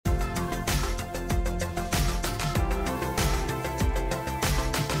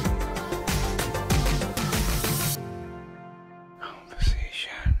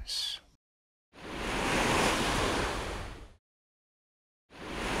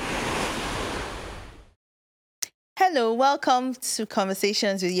Hello, welcome to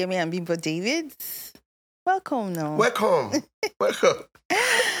Conversations with Yemi and Bimbo David. Welcome now. Welcome. Welcome.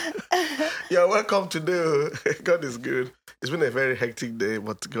 You're welcome today. God is good. It's been a very hectic day,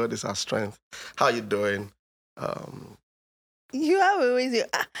 but God is our strength. How are you doing? You have always.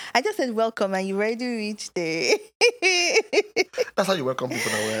 I just said welcome and you ready each day. That's how you welcome people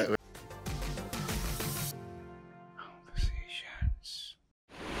now. Conversations.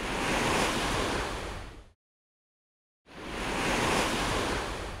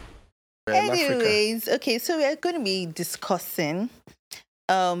 We're in Africa. Anyways, okay, so we're going to be discussing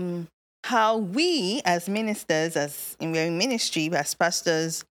how we as ministers, we're in ministry, as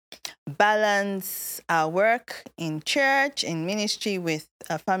pastors, balance our work in church, in ministry with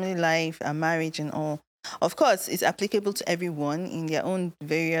our family life, our marriage and all. Of course, it's applicable to everyone in their own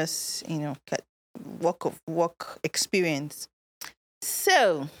various, work experience.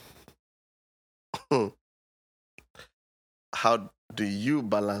 So, How do you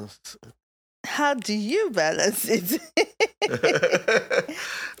balance? how do you balance it?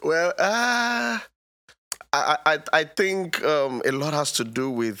 Well, I think a lot has to do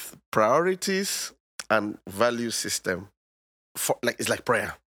with priorities and value system. It's like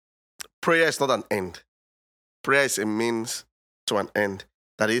prayer. Prayer is not an end. Prayer is a means to an end.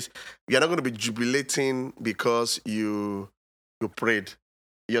 That is, you're not going to be jubilating because you prayed.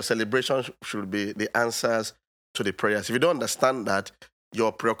 Your celebration should be the answers to the prayers. If you don't understand that,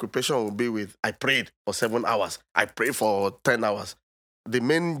 your preoccupation will be with, I prayed for 7 hours. I prayed for 10 hours. The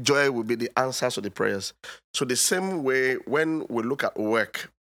main joy will be the answers to the prayers. So the same way, when we look at work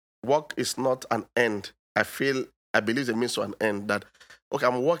is not an end. I believe it means to an end that, okay,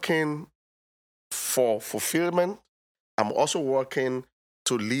 I'm working for fulfillment. I'm also working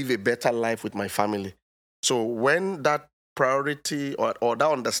to live a better life with my family. So when that priority or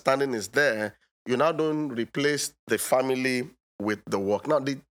that understanding is there, you now don't replace the family with the work. Now,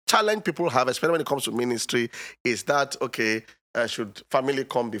 the challenge people have, especially when it comes to ministry, is that, okay, should family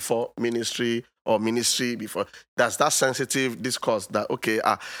come before ministry or ministry before? That's that sensitive discourse that, okay,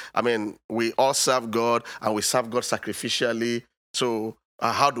 we all serve God and we serve God sacrificially. So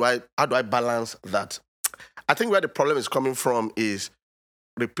how do I balance that? I think where the problem is coming from is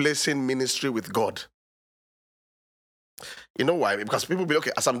replacing ministry with God. You know why? Because people be,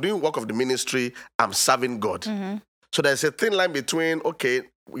 okay, as I'm doing work of the ministry, I'm serving God. Mm-hmm. So there's a thin line between, okay,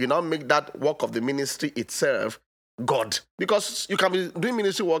 you now make that work of the ministry itself God. Because you can be doing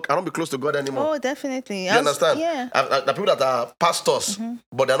ministry work and not be close to God anymore. Oh, definitely. You understand? Yeah. The people that are pastors,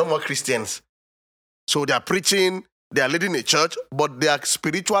 but they're no more Christians. So they are preaching, they are leading a church, but their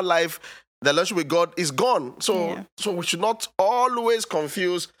spiritual life, their relationship with God is gone. So we should not always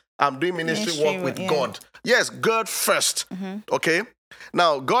confuse I'm doing ministry work with God. Yes, God first. Okay?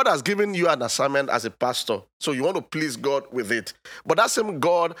 Now, God has given you an assignment as a pastor, so you want to please God with it. But that same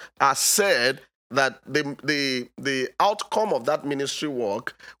God has said that the outcome of that ministry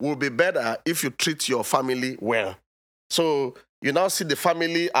work will be better if you treat your family well. So you now see the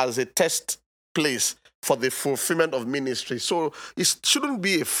family as a test place for the fulfillment of ministry. So it shouldn't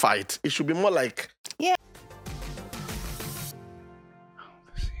be a fight. It should be more like...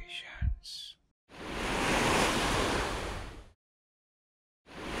 Conversations.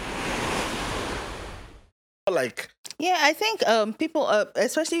 I think people,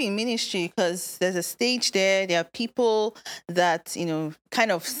 especially in ministry, because there's a stage there are people that,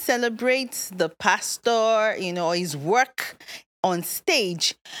 kind of celebrate the pastor, or his work on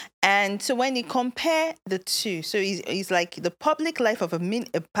stage. And so when you compare the two, so he's like the public life of a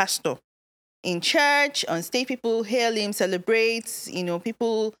pastor. In church, on stage, people hail him, celebrate,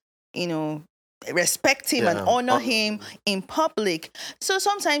 people, respect him and honor him in public. So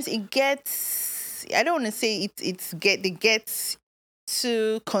sometimes it gets, I don't want to say it gets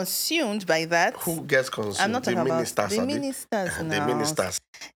too consumed by that. Who gets consumed? I'm not talking about ministers. the ministers now. The ministers.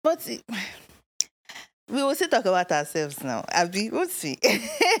 But we will still talk about ourselves now. Abby, we'll see.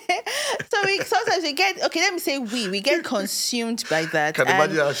 So sometimes we get, okay, let me say we get consumed by that. Can you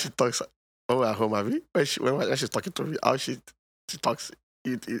imagine how she talks when we're at home, Abby? When she's talking to me, how she talks.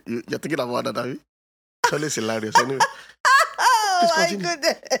 You're thinking about that, Abby? It's always hilarious. Anyway. Oh, my continue.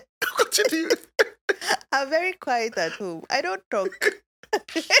 goodness. Continue. I'm very quiet at home. I don't talk.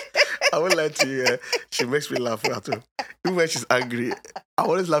 I won't lie to you. She makes me laugh at home. Even when she's angry, I'm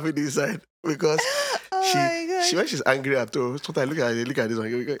always laughing inside because she when she's angry at home, sometimes I look at this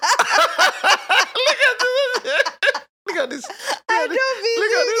one. Look at this. I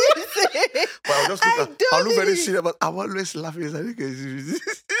don't believe this. But I'll look very serious, but I'm always laughing inside because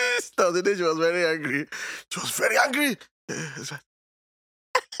the day she was very angry. She was very angry.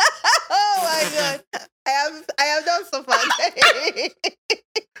 Oh my God. I have not suffered.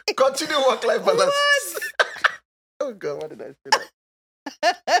 Continue work-life balance. What? Oh God, why did I say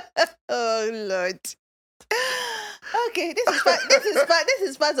that? Oh Lord. Okay, this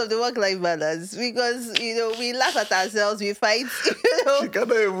is part of the work-life balance because we laugh at ourselves, we fight. She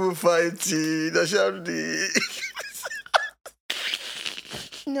cannot even fight it. Does she have the...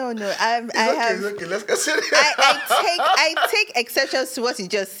 No, It's okay, let's consider. I take exceptions to what you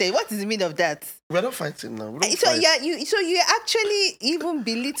just said. What is the meaning of that? We're not fighting now. We don't So fight. you actually even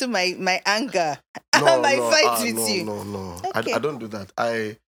belittle my anger No, and my no, fight with no, you. No. Okay. I don't do that.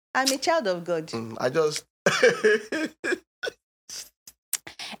 I'm a child of God. I just...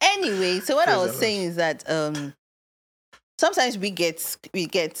 Anyway, so what I Praise was the saying is that sometimes we get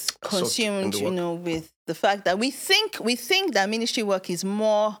consumed, in the work. with the fact that we think that ministry work is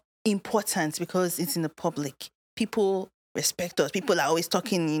more important because it's in the public. People respect us. People are always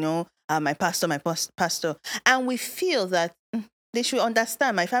talking, my pastor, and we feel that they should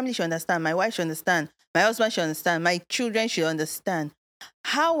understand. My family should understand. My wife should understand. My husband should understand. My children should understand.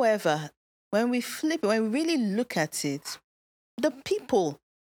 However, when we really look at it, the people,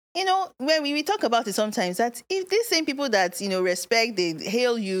 when we talk about it sometimes, that if these same people that, respect, they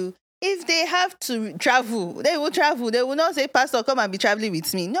hail you, if they have to travel, they will travel. They will not say, Pastor, come and be traveling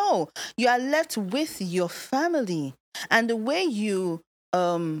with me. No, you are left with your family. And the way you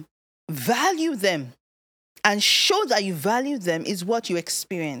value them and show that you value them is what you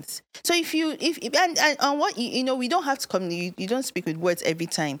experience. So and what, we don't have to communicate. You don't speak with words every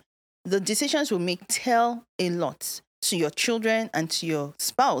time. The decisions we make tell a lot to your children and to your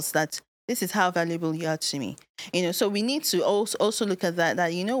spouse that this is how valuable you are to me. So we need to also look at that,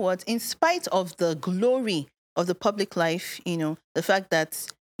 what, in spite of the glory of the public life, the fact that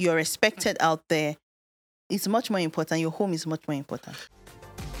you're respected out there is much more important. Your home is much more important.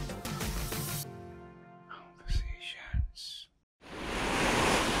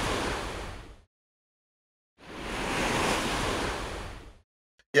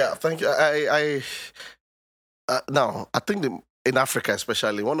 Yeah, thank you. Now, I think in Africa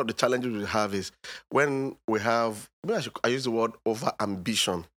especially, one of the challenges we have is when we have, maybe I use the word over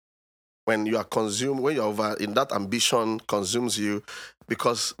ambition. When you are consumed, when you're over, in that ambition consumes you,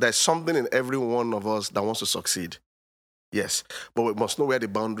 because there's something in every one of us that wants to succeed. Yes, but we must know where the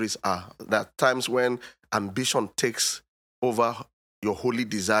boundaries are. There are times when ambition takes over your holy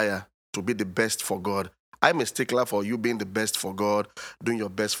desire to be the best for God. I'm a stickler for you being the best for God, doing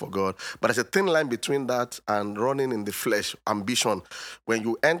your best for God. But there's a thin line between that and running in the flesh, ambition. When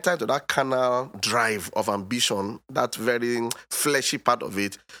you enter into that carnal drive of ambition, that very fleshy part of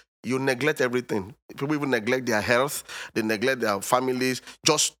it, you neglect everything. People even neglect their health. They neglect their families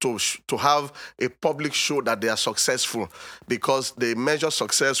just to have a public show that they are successful, because they measure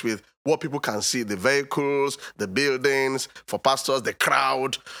success with what people can see, the vehicles, the buildings, for pastors, the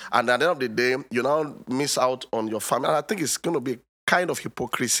crowd. And at the end of the day, you now miss out on your family. And I think it's going to be kind of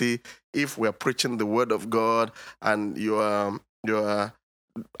hypocrisy if we're preaching the word of God and you're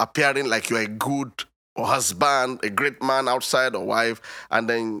appearing like you're a good husband, a great man outside, or wife, and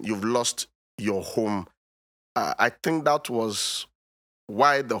then you've lost your home. I think that was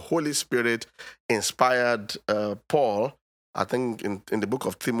why the Holy Spirit inspired Paul, I think in the book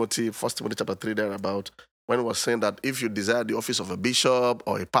of Timothy, 1 Timothy chapter 3, thereabout, when he was saying that if you desire the office of a bishop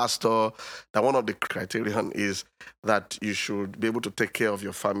or a pastor, that one of the criterion is that you should be able to take care of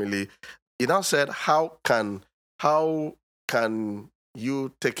your family. He now said, how can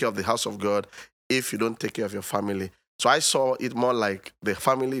you take care of the house of God if you don't take care of your family? So I saw it more like the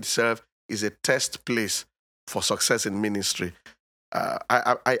family itself is a test place for success in ministry.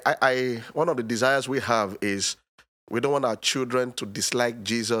 One of the desires we have is we don't want our children to dislike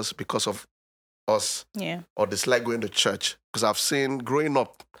Jesus because of us, or dislike going to church. Because growing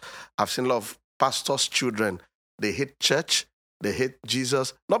up, I've seen a lot of pastors' children. They hate church, they hate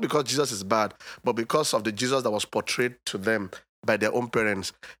Jesus, not because Jesus is bad, but because of the Jesus that was portrayed to them by their own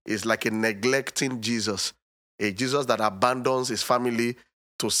parents. It's like a neglecting Jesus, a Jesus that abandons his family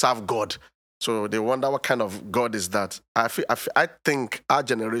to serve God. So they wonder what kind of God is that. I think our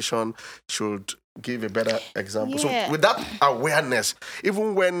generation should give a better example. Yeah. So with that awareness,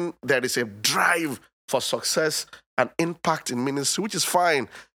 even when there is a drive for success and impact in ministry, which is fine,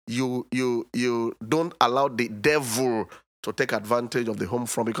 you don't allow the devil to take advantage of the home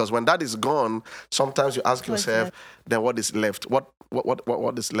front, because when that is gone, sometimes you ask yourself, then what is left? What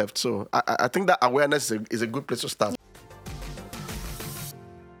is left? So I think that awareness is a good place to start.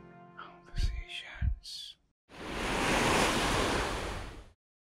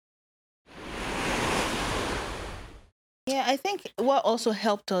 Yeah, I think what also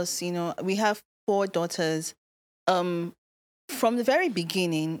helped us, we have 4 daughters, from the very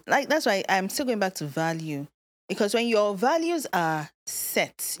beginning, like that's why I'm still going back to value. Because when your values are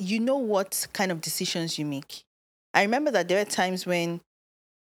set, you know what kind of decisions you make. I remember that there are times when,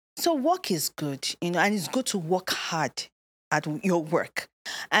 so work is good, and it's good to work hard at your work.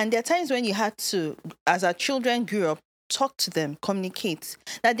 And there are times when you had to, as our children grew up, talk to them, communicate.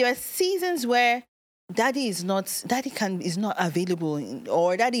 That there are seasons where daddy is not available,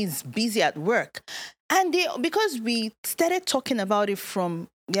 or daddy is busy at work. And because we started talking about it from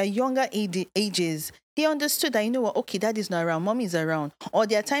their younger ages, they understood that, okay, daddy's not around, mommy is around. Or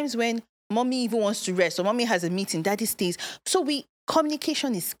there are times when mommy even wants to rest, or mommy has a meeting, daddy stays. So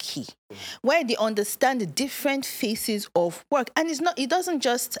communication is key, where they understand the different phases of work. And it doesn't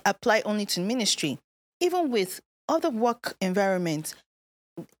just apply only to ministry, even with other work environments.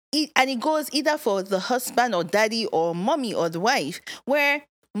 And it goes either for the husband or daddy or mommy or the wife, where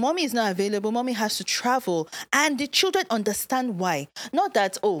mommy is not available, mommy has to travel, and the children understand why. Not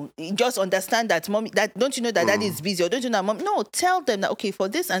that, just understand that mommy, that don't you know that daddy is busy, or don't you know that mom? No, tell them that, okay, for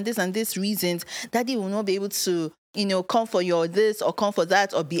this and this and this reasons, daddy will not be able to, come for your this or come for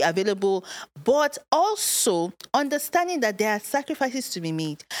that or be available. But also understanding that there are sacrifices to be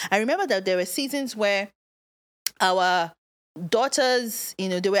made. I remember that there were seasons where our daughters,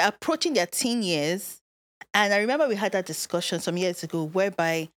 they were approaching their teen years. And I remember we had that discussion some years ago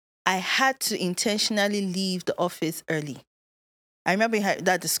whereby I had to intentionally leave the office early. I remember we had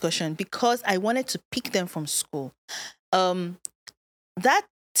that discussion because I wanted to pick them from school. That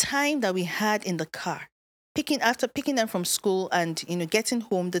time that we had in the car, after picking them from school and, getting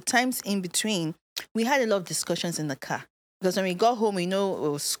home, the times in between, we had a lot of discussions in the car. Because when we got home, it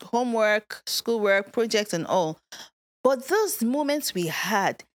was homework, schoolwork, projects and all. But those moments we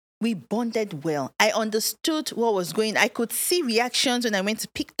had, we bonded well. I understood what was going on. I could see reactions when I went to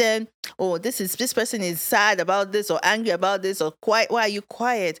pick them. Oh, this person is sad about this or angry about this or quiet. Why are you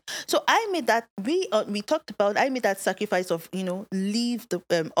quiet? So I made that, we talked about, I made that sacrifice of, leave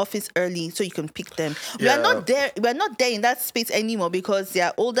the office early so you can pick them. Yeah. We're not there in that space anymore because they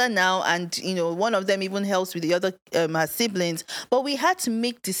are older now and, one of them even helps with the other, her siblings. But we had to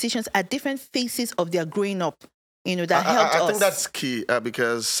make decisions at different phases of their growing up. That helped us. I think that's key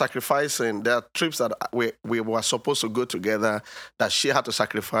because sacrificing, there are trips that we were supposed to go together that she had to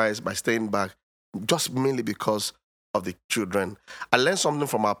sacrifice by staying back, just mainly because of the children. I learned something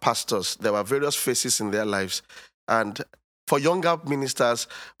from our pastors. There were various phases in their lives. And for younger ministers,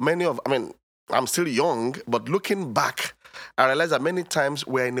 I'm still young, but looking back, I realized that many times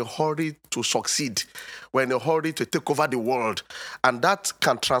we're in a hurry to succeed. We're in a hurry to take over the world. And that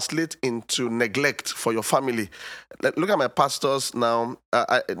can translate into neglect for your family. Look at my pastors now.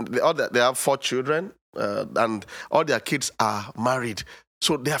 They have 4 children, and all their kids are married.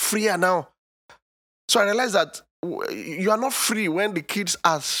 So they are freer now. So I realized that you are not free when the kids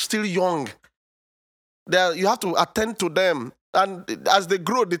are still young. You have to attend to them. And as they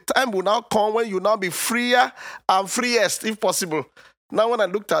grow, the time will now come when you now be freer and freest, if possible. Now, when I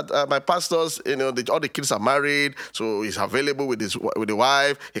looked at my pastors, all the kids are married, so he's available with the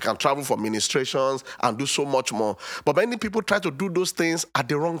wife. He can travel for ministrations and do so much more. But many people try to do those things at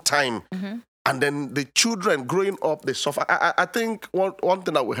the wrong time. Mm-hmm. And then the children growing up, they suffer. I think one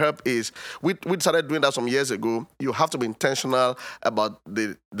thing that will help is, we started doing that some years ago. You have to be intentional about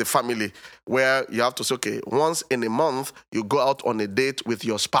the family, where you have to say, okay, once in a month, you go out on a date with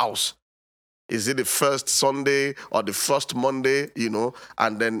your spouse. Is it the first Sunday or the first Monday,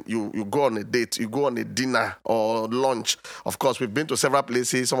 and then you go on a date, you go on a dinner or lunch. Of course, we've been to several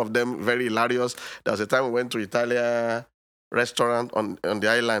places, some of them very hilarious. There was a time we went to Italia restaurant on the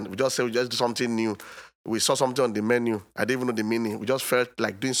island. We just said we just do something new. We saw something on the menu. I didn't even know the meaning. We just felt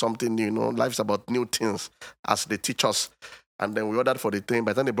like doing something new. Life's about new things as they teach us. And then we ordered for the thing.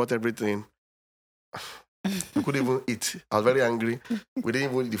 By the time they brought everything, we couldn't even eat. I was very angry. We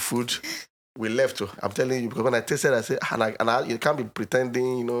didn't even eat the food. We left. I'm telling you, because when I tasted, I said, you can't be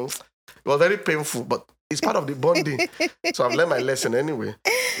pretending, It was very painful, but it's part of the bonding. So I've learned my lesson anyway.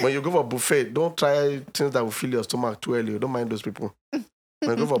 When you go for buffet, don't try things that will fill your stomach too early. Don't mind those people. When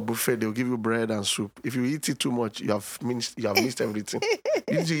you go for buffet, they'll give you bread and soup. If you eat it too much, you have missed everything.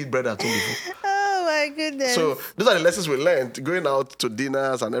 Didn't you eat bread at home before? Oh my goodness. So those are the lessons we learned. Going out to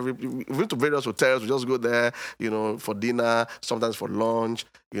dinners and we went to various hotels. We just go there, for dinner, sometimes for lunch,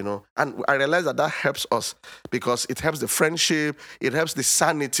 And I realized that helps us because it helps the friendship, it helps the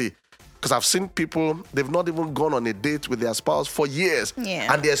sanity. Because I've seen people, they've not even gone on a date with their spouse for years.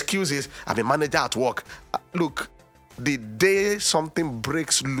 Yeah. And the excuse is, I'm a manager at work. Look, the day something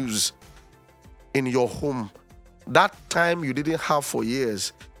breaks loose in your home, that time you didn't have for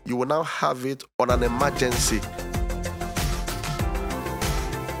years, you will now have it on an emergency